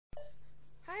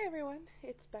Hi everyone,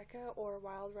 it's Becca or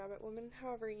Wild Rabbit Woman,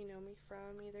 however you know me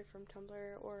from, either from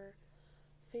Tumblr or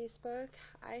Facebook.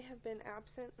 I have been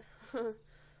absent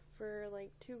for like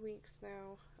 2 weeks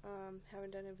now,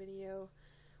 haven't done a video.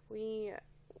 We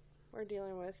are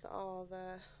dealing with all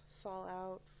the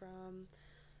fallout from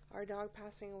our dog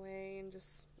passing away and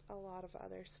just a lot of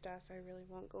other stuff I really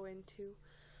won't go into.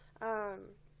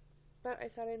 But I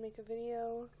thought I'd make a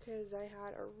video because I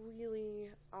had a really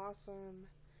awesome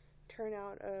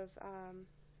turnout of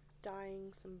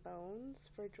dyeing some bones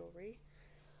for jewelry.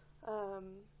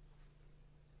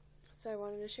 So I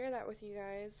wanted to share that with you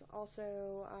guys.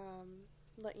 Also,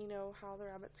 let you know how the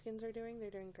rabbit skins are doing. They're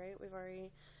doing great. We've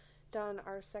already done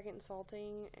our second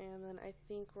salting, and then I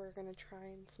think we're going to try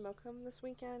and smoke them this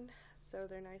weekend. So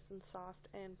they're nice and soft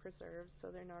and preserved,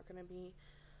 so they're not going to be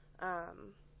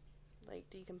like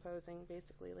decomposing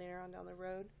basically later on down the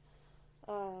road.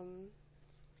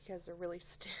 Because they're really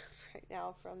stiff right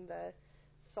now from the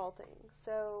salting.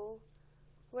 So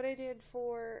what I did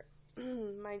for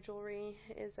my jewelry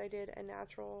is I did a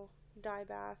natural dye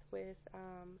bath with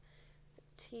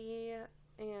tea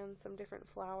and some different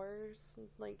flowers,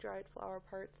 like dried flower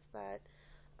parts that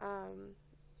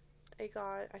I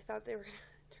got. I thought they were going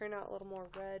to turn out a little more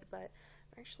red, but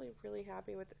I'm actually really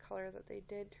happy with the color that they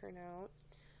did turn out.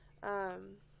 I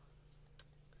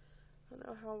don't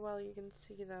know how well you can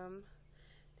see them.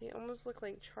 They almost look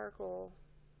like charcoal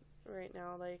right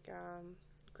now, like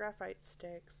graphite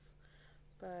sticks,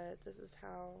 but this is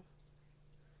how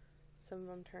some of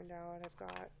them turned out. I've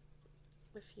got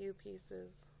a few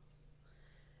pieces.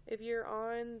 If you're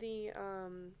on the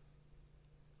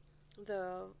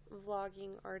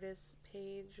vlogging artist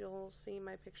page, you'll see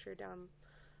my picture down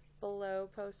below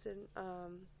posted.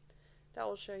 That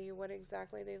will show you what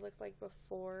exactly they looked like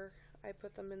before I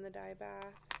put them in the dye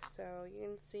bath, so you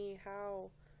can see how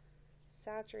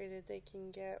saturated they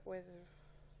can get with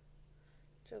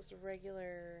just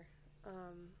regular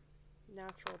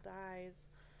natural dyes.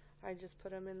 I just put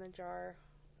them in the jar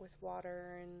with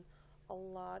water and a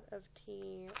lot of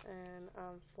tea and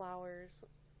flowers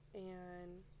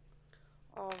and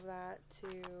all of that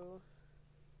to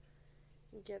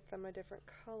get them a different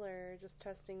color, just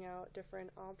testing out different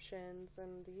options,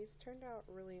 and these turned out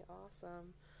really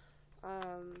awesome.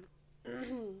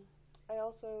 I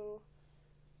also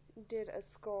did a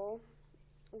skull,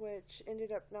 which ended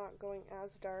up not going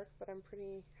as dark, but I'm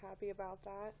pretty happy about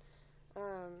that.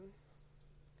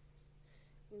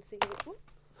 You can see it,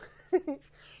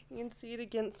 you can see it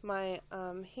against my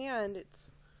hand.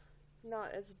 It's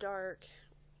not as dark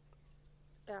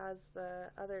as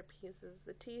the other pieces.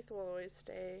 The teeth will always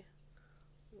stay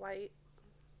white.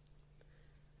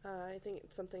 I think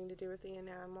it's something to do with the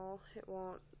enamel. It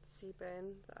won't seep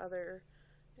in. The other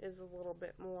is a little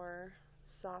bit more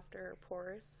softer,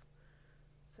 porous.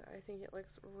 So I think it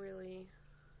looks really,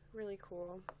 really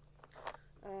cool.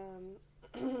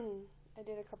 I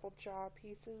did a couple jaw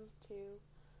pieces too.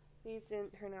 These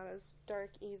didn't turn out as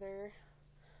dark either.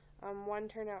 One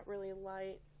turned out really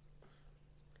light.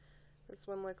 This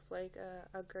one looks like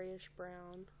a grayish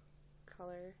brown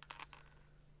color.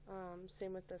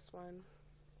 Same with this one.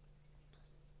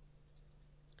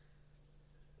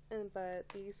 But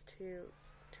these two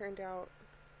turned out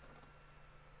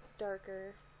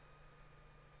darker.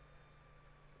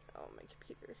 Oh, my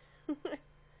computer.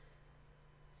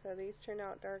 So these turned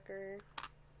out darker,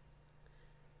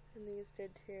 and these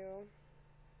did too.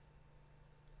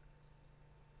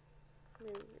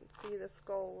 Maybe you can see the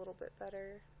skull a little bit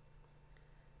better.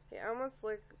 They almost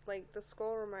look like, the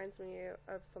skull reminds me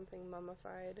of something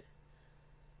mummified.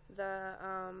 The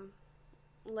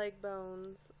leg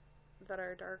bones that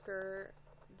are darker,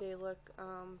 they look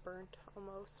burnt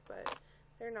almost, but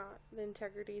they're not. The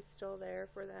integrity is still there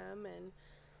for them, and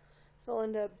they'll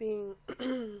end up being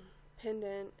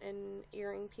pendant and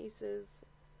earring pieces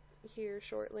here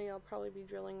shortly. I'll probably be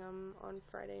drilling them on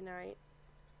Friday night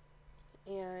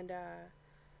and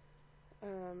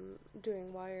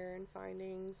doing wire and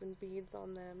findings and beads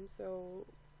on them, so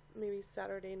maybe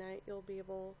Saturday night you'll be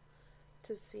able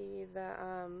to see the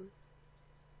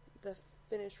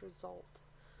finished result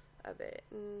of it,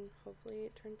 and hopefully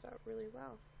it turns out really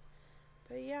well.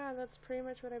 But yeah, that's pretty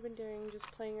much what I've been doing, just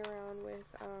playing around with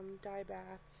dye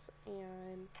baths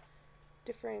and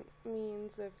different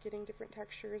means of getting different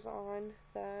textures on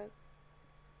the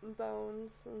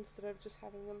bones instead of just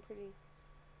having them pretty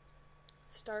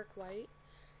stark white.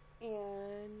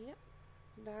 And yep,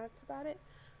 that's about it.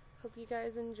 Hope you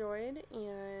guys enjoyed,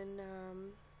 and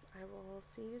I will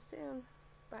see you soon.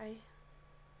 Bye.